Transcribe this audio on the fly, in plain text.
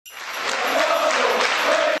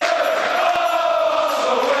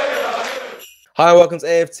Hi, welcome to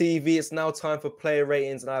AFTV. It's now time for player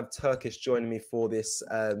ratings, and I have Turkish joining me for this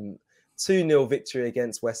 2-0 victory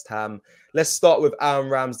against West Ham. Let's start with Aaron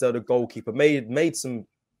Ramsdale, the goalkeeper. Made some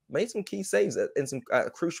key saves in some at a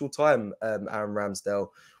crucial time. Aaron Ramsdale.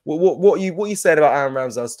 What you said about Aaron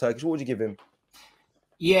Ramsdale's Turkish? What would you give him?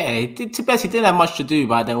 Yeah, to be honest, he didn't have much to do,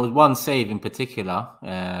 but there was one save in particular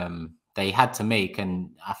that he had to make, and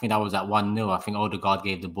I think that was at 1-0. I think Odegaard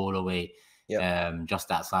gave the ball away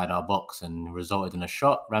just outside our box and resulted in a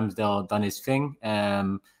shot. Ramsdale done his thing.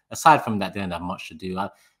 Aside from that, didn't have much to do.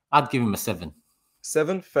 I'd give him a 7.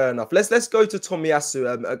 7, fair enough. Let's go to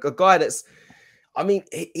Tomiyasu, a guy that's. I mean,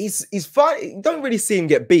 he's fine. You don't really see him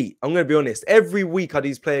get beat. I'm going to be honest. Every week I do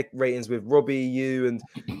these player ratings with Robbie, you,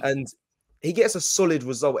 and he gets a solid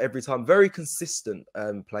result every time. Very consistent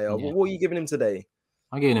player. Yeah. What are you giving him today?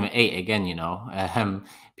 I'm giving him an 8 again.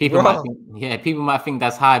 People might think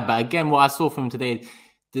that's high, but again, what I saw from him today,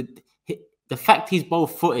 the fact he's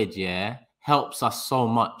both-footed, helps us so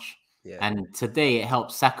much. Yeah. And today it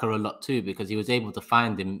helped Saka a lot too, because he was able to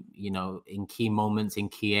find him, in key moments, in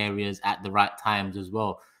key areas at the right times as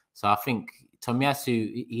well. So I think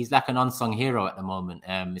Tomiyasu, he's like an unsung hero at the moment.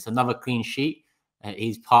 It's another clean sheet.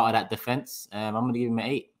 He's part of that defense. I'm going to give him an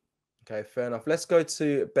 8. Okay, fair enough. Let's go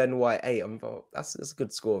to Ben White, 8. That's a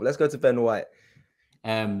good score. Let's go to Ben White.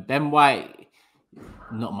 Ben White,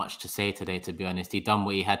 not much to say today, to be honest. He done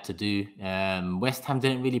what he had to do. West Ham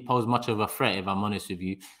didn't really pose much of a threat, if I'm honest with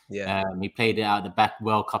you. Yeah. He played it out the back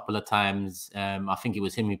well a couple of times. I think it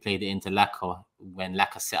was him who played it into Laka when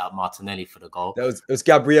Laka set up Martinelli for the goal. It was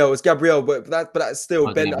Gabriel. It was Gabriel, but that's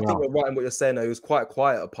still Ben. Gabriel. I think you're right in what you're saying. Though. He was quite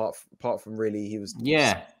quiet apart from really he was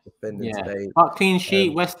defending today. But clean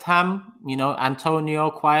sheet, West Ham. Antonio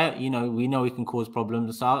quiet. We know he can cause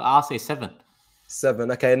problems. So I'll say 7.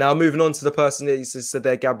 7. Okay, now moving on to the person that you said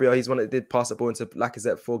there, Gabriel. He's one that did pass the ball into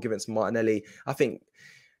Lacazette for giving it to Martinelli. I don't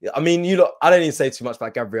need to say too much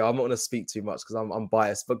about Gabriel. I'm not going to speak too much because I'm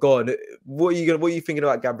biased. But go on. What are you thinking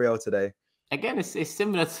about Gabriel today? Again, it's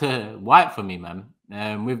similar to White for me,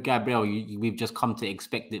 man. With Gabriel, we've just come to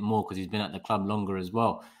expect it more because he's been at the club longer as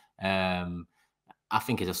well. I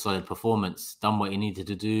think it's a solid performance. Done what he needed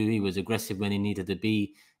to do. He was aggressive when he needed to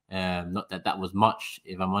be. Not that was much,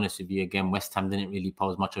 if I'm honest with you. Again, West Ham didn't really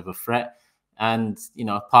pose much of a threat. And,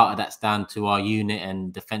 part of that's down to our unit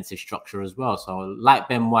and defensive structure as well. So, like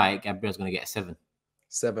Ben White, Gabriel's going to get a 7.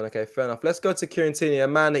 7, okay, fair enough. Let's go to Kieran Tierney, a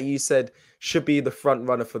man that you said should be the front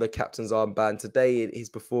runner for the captain's armband. Today, his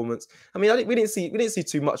performance. I mean, we didn't see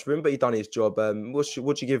too much from him, but he done his job.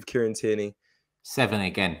 What you give Kieran Tierney? 7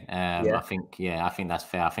 again. I think that's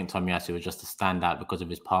fair. I think Tomiyasu was just a standout because of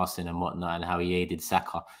his passing and whatnot and how he aided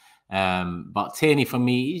Saka. But Tierney, for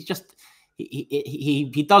me, he's just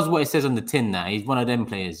he does what it says on the tin now. He's one of them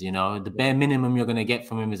players, The bare minimum you're going to get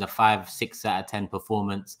from him is a 5, 6 out of 10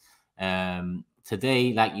 performance.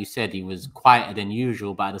 Today, like you said, he was quieter than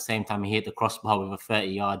usual, but at the same time, he hit the crossbar with a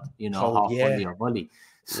 30-yard, volley or volley.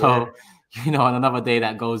 So, on another day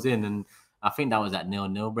that goes in, and I think that was at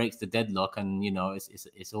 0-0, breaks the deadlock, and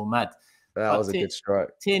it's all mad. That was a good strike.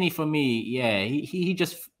 Tierney, for me, he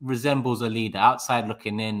just resembles a leader. Outside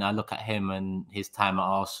looking in, I look at him and his time at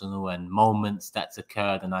Arsenal and moments that's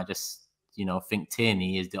occurred, and I just think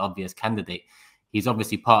Tierney is the obvious candidate. He's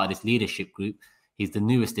obviously part of this leadership group. He's the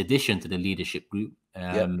newest addition to the leadership group.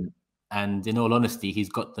 And in all honesty, he's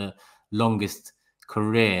got the longest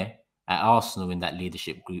career at Arsenal in that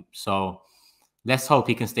leadership group. So let's hope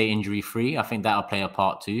he can stay injury-free. I think that'll play a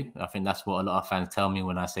part too. I think that's what a lot of fans tell me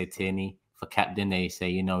when I say Tierney for captain. They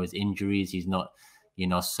say, his injuries, he's not,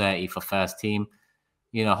 30 for first team.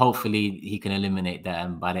 Hopefully he can eliminate that.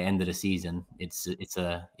 And by the end of the season, it's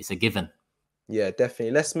a given. Yeah,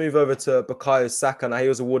 definitely. Let's move over to Bukayo Saka. Now, he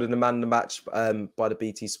was awarded the man of the match by the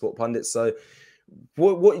BT Sport pundits. So,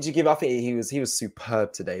 what did you give? I think he was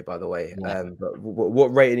superb today, by the way. Yeah. But what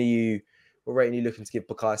rating are you looking to give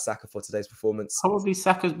Bukayo Saka for today's performance? Probably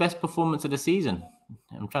Saka's best performance of the season.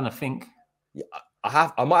 I'm trying to think. Yeah,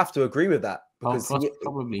 I might have to agree with that because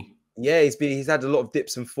probably. Yeah, he's had a lot of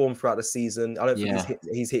dips in form throughout the season. I don't think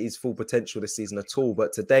he's hit his full potential this season at all.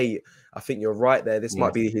 But today, I think you're right there. This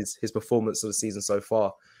might be his performance of the season so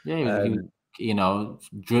far. Yeah,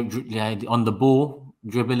 on the ball,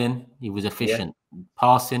 dribbling, he was efficient.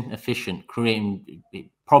 Passing, efficient. Creating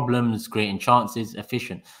problems, creating chances,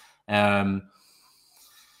 efficient.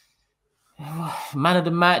 Man of the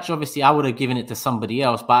match, obviously, I would have given it to somebody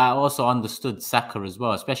else, but I also understood Saka as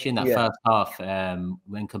well, especially in that first half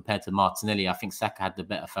when compared to Martinelli. I think Saka had the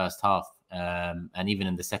better first half, and even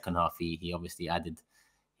in the second half, he obviously added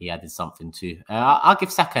something too. I'll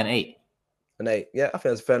give Saka an 8. An 8. Yeah, I think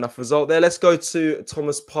that's a fair enough result there. Let's go to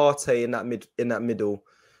Thomas Partey in that middle.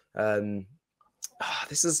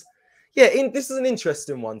 This is an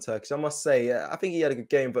interesting one, Turkish. I must say, I think he had a good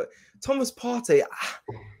game, but Thomas Partey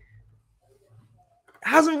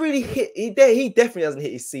hasn't really hit. He definitely hasn't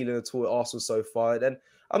hit his ceiling at all at Arsenal so far. And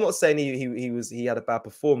I'm not saying he had a bad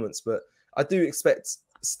performance, but I do expect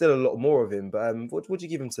still a lot more of him. But what would you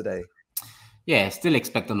give him today? Yeah, still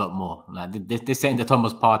expect a lot more. Like this ain't the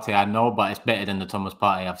Thomas Partey I know, but it's better than the Thomas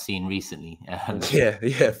Partey I've seen recently.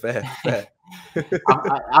 Yeah, fair.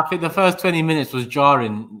 I think the first 20 minutes was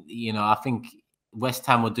jarring. You know, I think West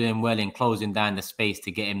Ham were doing well in closing down the space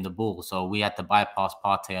to get him the ball, so we had to bypass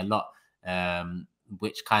Partey a lot,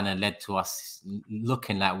 which kind of led to us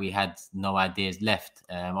looking like we had no ideas left.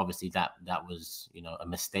 Obviously, that was a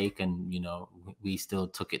mistake, and we still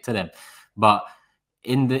took it to them, but.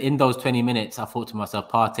 In those 20 minutes, I thought to myself,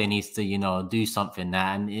 Partey needs to, do something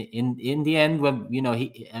now. And in the end, when,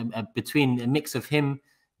 he between a mix of him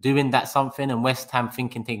doing that something and West Ham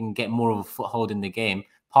thinking they can get more of a foothold in the game,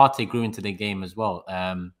 Partey grew into the game as well.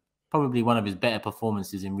 Probably one of his better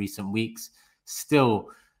performances in recent weeks. Still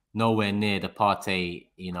nowhere near the Partey,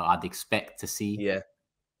 I'd expect to see. Yeah.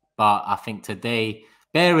 But I think today,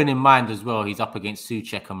 bearing in mind as well, he's up against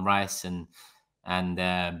Souček and Rice and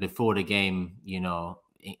before the game,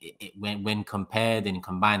 when compared in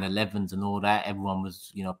combined 11s and all that, everyone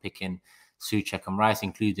was, picking Souček and Rice,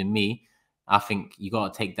 including me. I think you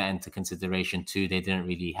got to take that into consideration too. They didn't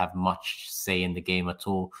really have much say in the game at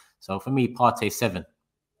all. So for me, Partey 7.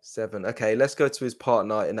 7. Okay, let's go to his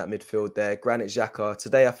partner in that midfield there, Granit Xhaka.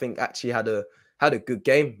 Today, I think actually had a good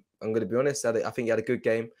game. I'm going to be honest. I think he had a good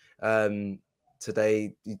game.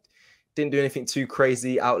 Today, he didn't do anything too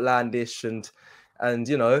crazy, outlandish, and I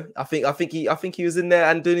think he was in there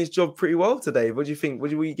and doing his job pretty well today. What do you think?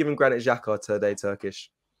 What were you giving Granit Xhaka today,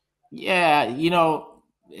 Turkish? Yeah,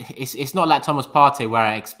 it's not like Thomas Partey where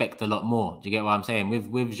I expect a lot more. Do you get what I'm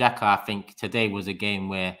saying? With Xhaka, I think today was a game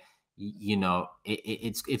where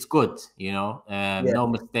it's good. No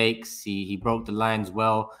mistakes. He broke the lines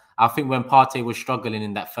well. I think when Partey was struggling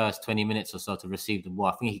in that first 20 minutes or so to receive the ball,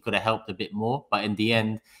 I think he could have helped a bit more. But in the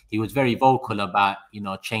end, he was very vocal about,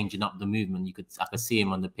 changing up the movement. I could see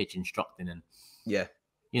him on the pitch instructing, and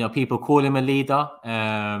people call him a leader.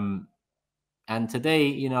 And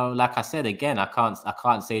today, like I said again, I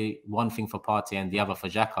can't say one thing for Partey and the other for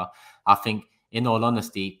Xhaka. I think, in all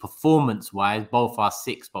honesty, performance-wise, both are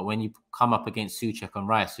 6. But when you come up against Souček and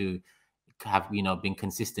Rice, who have been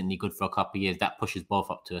consistently good for a couple of years, that pushes both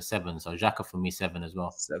up to a 7. So Xhaka for me 7 as well.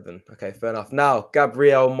 7. Okay, fair enough. Now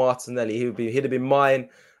Gabriel Martinelli, he'd have been my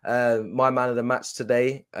man of the match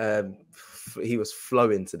today. He was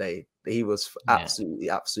flowing today. He was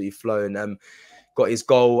absolutely flowing. Got his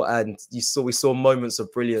goal, and we saw moments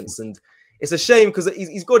of brilliance. And it's a shame because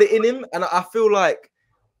he's got it in him, and I feel like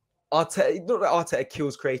Arteta, not that Arteta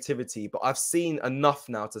kills creativity, but I've seen enough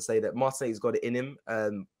now to say that Martinelli's got it in him.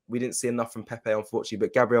 We didn't see enough from Pepe, unfortunately,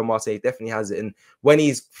 but Gabriel Martinelli definitely has it. And when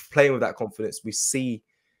he's playing with that confidence, we see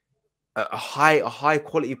a high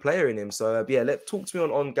quality player in him. So talk to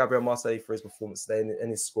me on Gabriel Martinelli for his performance today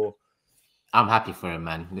and his score. I'm happy for him,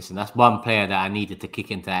 man. Listen, that's one player that I needed to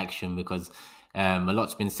kick into action because a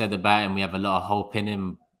lot's been said about him. We have a lot of hope in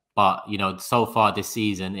him. But, so far this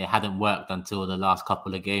season, it hadn't worked until the last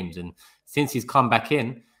couple of games. And since he's come back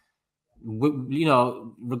in,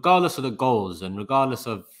 regardless of the goals and regardless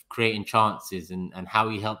of creating chances and how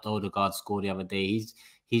he helped Odegaard score the other day,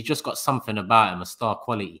 he's just got something about him, a star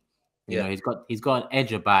quality. He's got an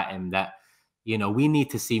edge about him that, we need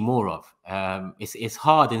to see more of. It's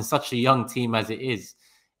hard in such a young team as it is.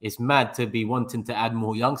 It's mad to be wanting to add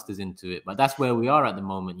more youngsters into it. But that's where we are at the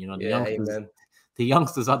moment. The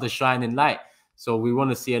youngsters are the shining light. So we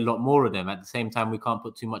want to see a lot more of them. At the same time, we can't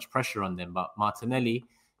put too much pressure on them. But Martinelli,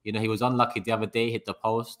 he was unlucky the other day, hit the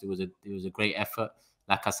post. It was a great effort.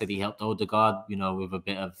 Like I said, he helped Odegaard, with a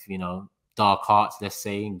bit of, dark hearts, let's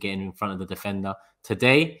say, and getting in front of the defender.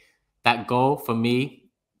 Today, that goal for me,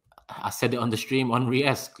 I said it on the stream,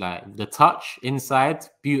 Henry-esque. Like the touch inside,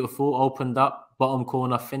 beautiful, opened up, bottom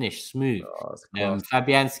corner, finish, smooth.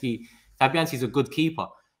 Fabianski's a good keeper.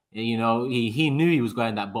 He knew he was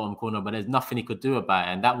going that bottom corner, but there's nothing he could do about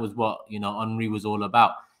it. And that was what, Henry was all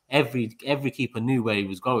about. Every keeper knew where he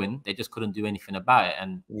was going. They just couldn't do anything about it.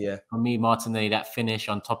 And for me, Martinelli, that finish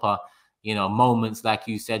on top of, moments, like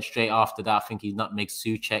you said, straight after that, I think he's nutmegged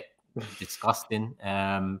Souček. Disgusting.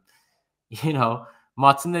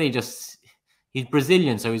 Martinelli he's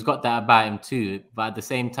Brazilian, so he's got that about him too. But at the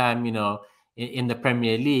same time, in the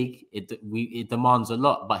Premier League, it demands a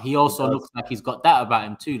lot. But he also looks like he's got that about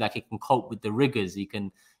him too. Like he can cope with the rigors.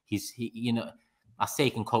 He you know, I say he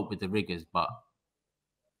can cope with the rigors, but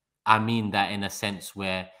I mean that in a sense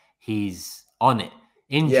where he's on it.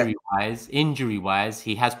 Injury wise,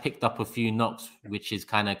 he has picked up a few knocks, which is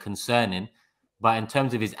kind of concerning. But in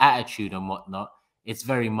terms of his attitude and whatnot, it's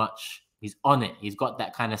very much he's on it. He's got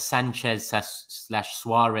that kind of Sanchez /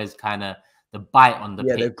 Suarez kind of the bite on the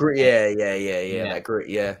the pitch. grit. Yeah. That grit.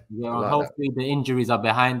 Yeah. Yeah, hopefully the injuries are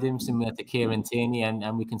behind him, similar to Kieran Tierney,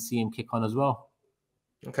 and we can see him kick on as well.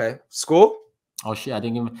 Okay. Score? Oh shit, I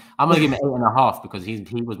didn't give him. I'm gonna give him 8.5 because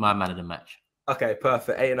he was my man of the match. Okay,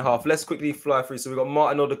 perfect. 8.5. Let's quickly fly through. So we've got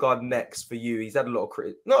Martin Odegaard next for you. He's had not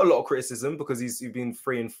a lot of criticism because he's been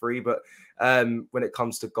 3 and 3, but when it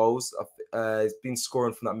comes to goals, he's been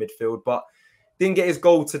scoring from that midfield, but didn't get his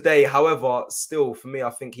goal today. However, still for me, I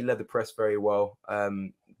think he led the press very well.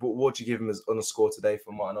 What do you give him on a score today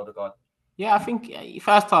for Martin Odegaard? Yeah, I think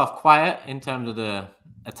first half quiet in terms of the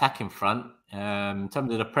attacking front. In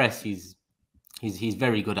terms of the press, he's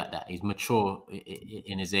very good at that. He's mature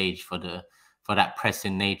in his age for that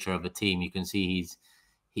pressing nature of a team. You can see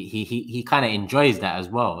he kind of enjoys that as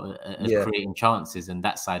well as creating chances and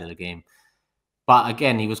that side of the game. But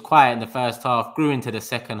again, he was quiet in the first half, grew into the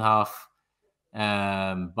second half.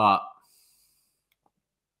 But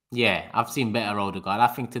yeah, I've seen better Odegaard. I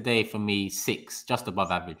think today for me 6, just above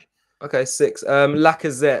average. Okay, 6.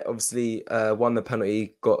 Lacazette obviously won the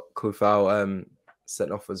penalty, got Kufal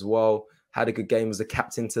sent off as well. Had a good game as a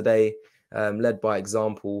captain today, led by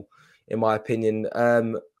example, in my opinion.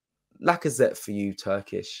 Lacazette for you,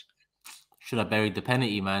 Turkish. Should have buried the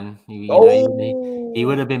penalty, man. He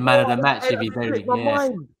would have been man of the match if he buried. Yeah,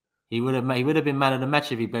 he would have been man of the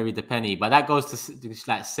match if he buried the penalty. But that goes to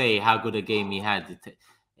like say how good a game he had.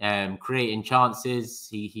 Creating chances.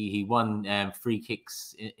 He won free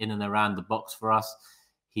kicks in and around the box for us.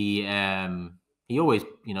 He always,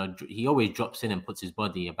 he always drops in and puts his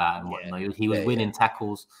body about and whatnot. He was winning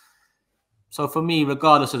tackles. So for me,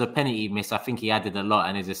 regardless of the penalty miss, I think he added a lot,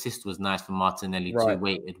 and his assist was nice for Martinelli too.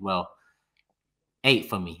 Weighted well. 8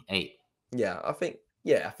 for me. 8. Yeah, I think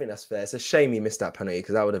that's fair. It's a shame he missed that penalty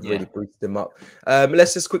because that would have really boosted him up.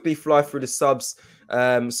 Let's just quickly fly through the subs.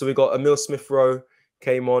 So we got Emil Smith-Rowe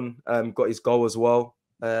came on, got his goal as well.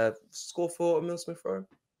 Score for Emil Smith-Rowe?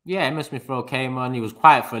 Yeah, Emil Smith-Rowe came on. He was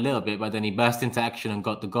quiet for a little bit, but then he burst into action and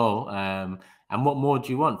got the goal. And what more do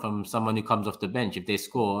you want from someone who comes off the bench? If they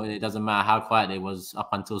score, it doesn't matter how quiet they was up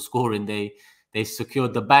until scoring. They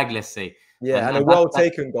secured the bag, let's say. Yeah, and a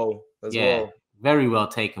well-taken goal as well. Very well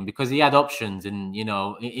taken because he had options. And,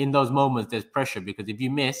 in those moments, there's pressure because if you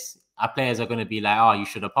miss, our players are going to be like, oh, you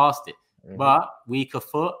should have passed it. But weaker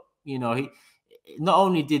foot, he not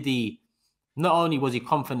only was he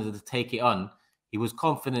confident to take it on, he was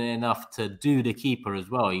confident enough to do the keeper as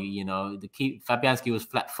well. Fabianski was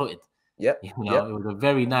flat-footed. Yeah, it was a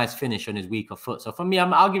very nice finish on his weaker foot. So for me,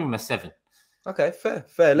 I'll give him a 7. Okay,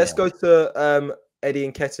 fair. Let's go to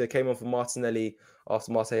Eddie Nketiah. Came on for Martinelli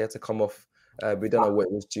after Martinelli had to come off. We don't know what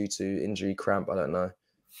it was due to, injury, cramp. I don't know.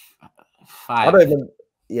 5. I don't even.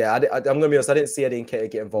 Yeah, I'm gonna be honest. I didn't see Eddie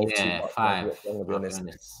Nketiah get involved too much. 5. I'm gonna be honest.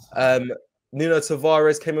 Nuno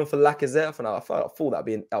Tavares came on for Lacazette. I thought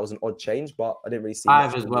that was an odd change, but I didn't really see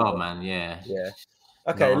 5 as well, man. Yeah.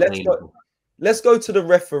 Okay, let's go to the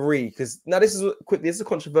referee because now this is a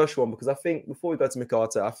controversial one because I think before we go to Mikel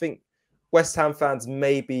Arteta, I think West Ham fans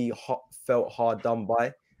maybe felt hard done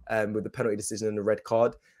by with the penalty decision and the red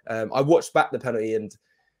card. I watched back the penalty, and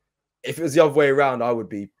if it was the other way around, I would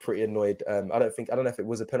be pretty annoyed. I don't know if it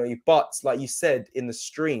was a penalty, but like you said in the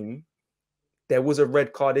stream, there was a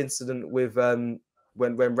red card incident with when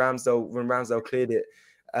Ramsdale cleared it,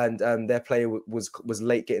 and their player was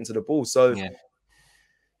late getting to the ball. So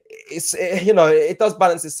it does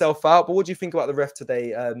balance itself out. But what do you think about the ref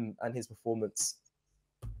today and his performance?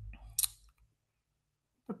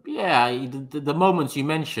 Yeah, the moments you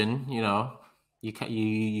mentioned,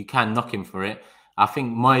 you can knock him for it. I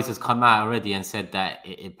think Moyes has come out already and said that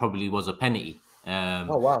it probably was a penalty.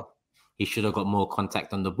 Oh wow! He should have got more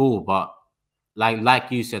contact on the ball, but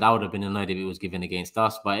like you said, I would have been annoyed if it was given against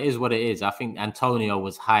us. But it is what it is. I think Antonio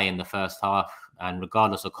was high in the first half, and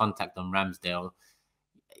regardless of contact on Ramsdale,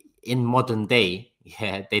 in modern day,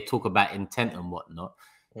 they talk about intent and whatnot.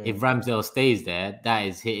 If Ramsdale stays there, that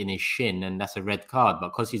is hitting his shin, and that's a red card. But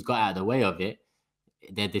because he's got out of the way of it,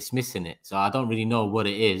 they're dismissing it. So I don't really know what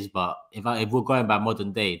it is. But if we're going by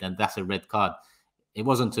modern day, then that's a red card. It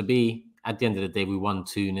wasn't to be. At the end of the day, we won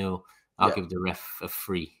 2-0. I'll give the ref a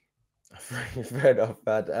 3. Fair enough,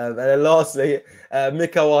 bad. And then lastly,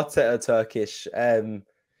 Mikel Arteta, Turkish.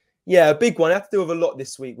 Yeah, a big one. I have to do with a lot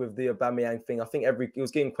this week with the Aubameyang thing. I think he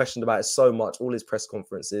was getting questioned about it so much, all his press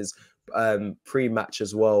conferences, pre-match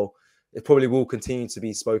as well. It probably will continue to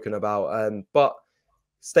be spoken about. But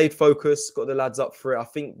stayed focused, got the lads up for it. I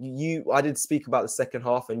think I did speak about the second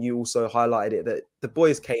half, and you also highlighted it that the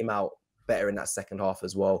boys came out better in that second half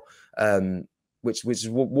as well, which is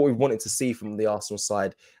what we wanted to see from the Arsenal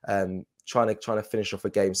side, trying to finish off a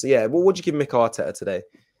game. So yeah, what would you give Mikel Arteta today?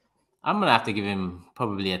 I'm gonna have to give him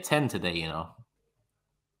probably a 10 today.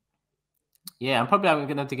 Yeah, I'm gonna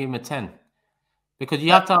have to give him a 10 because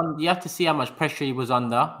you have to see how much pressure he was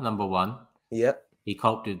under. Number one, yeah, he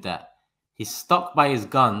coped with that. He's stuck by his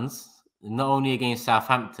guns, not only against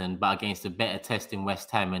Southampton, but against a better test in West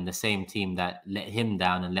Ham and the same team that let him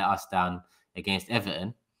down and let us down against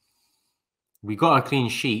Everton. We got a clean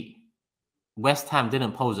sheet. West Ham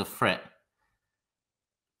didn't pose a threat.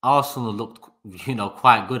 Arsenal looked,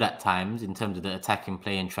 quite good at times in terms of the attacking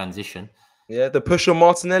play and transition. Yeah, the push on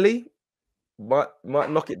Martinelli might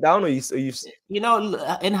knock it down, or you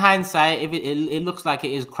in hindsight, if it looks like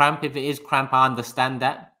it is cramp. If it is cramp, I understand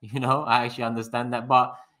that. I actually understand that.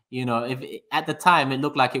 But if at the time it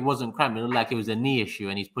looked like it wasn't cramp, it looked like it was a knee issue,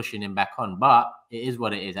 and he's pushing him back on. But it is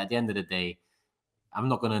what it is. At the end of the day, I'm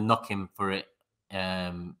not going to knock him for it.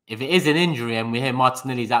 If it is an injury and we hear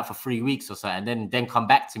Martinelli's out for 3 weeks or so, and then come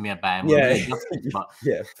back to me about him. Yeah,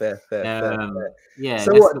 fair. Yeah.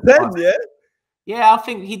 So what? 10, yeah. Yeah, I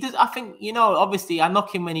think he does. I think, obviously I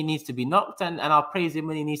knock him when he needs to be knocked, and I'll praise him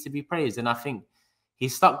when he needs to be praised. And I think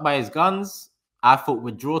he's stuck by his guns. I thought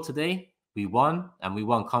we'd draw today. We won, and we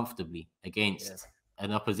won comfortably against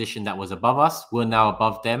an opposition that was above us. We're now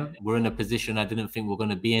above them. We're in a position I didn't think we're going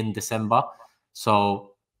to be in December.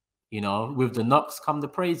 So, with the knocks come the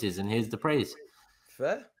praises, and here's the praise.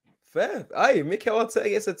 Fair. Hey, Mikel Arteta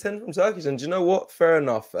gets a 10 from Turkish, and do you know what? Fair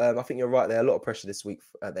enough. I think you're right. There a lot of pressure this week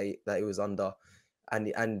that he was under,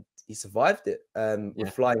 and he survived it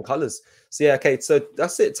with flying colours. So yeah, okay. So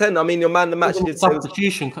that's it. 10. I mean, your man the match. His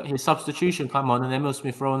substitution come on, and Emil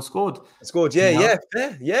Smith-Rowe scored. Yeah,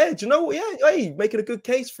 fair. Yeah. Do you know what? Yeah, hey, making a good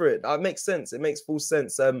case for it. That makes sense. It makes full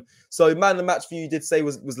sense. So man the match for you did say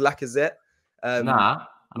was Lacazette.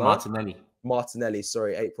 Martinelli,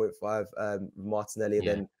 sorry, 8.5. Martinelli, and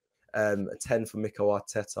then a 10 for Mikel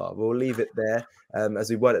Arteta. We'll leave it there. As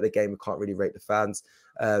we weren't at the game, we can't really rate the fans.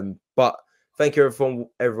 But thank you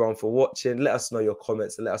everyone for watching. Let us know your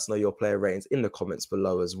comments and let us know your player ratings in the comments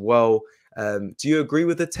below as well. Do you agree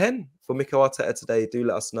with the 10 for Mikel Arteta today? Do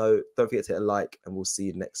let us know. Don't forget to hit a like, and we'll see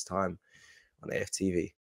you next time on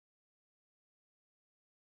AFTV.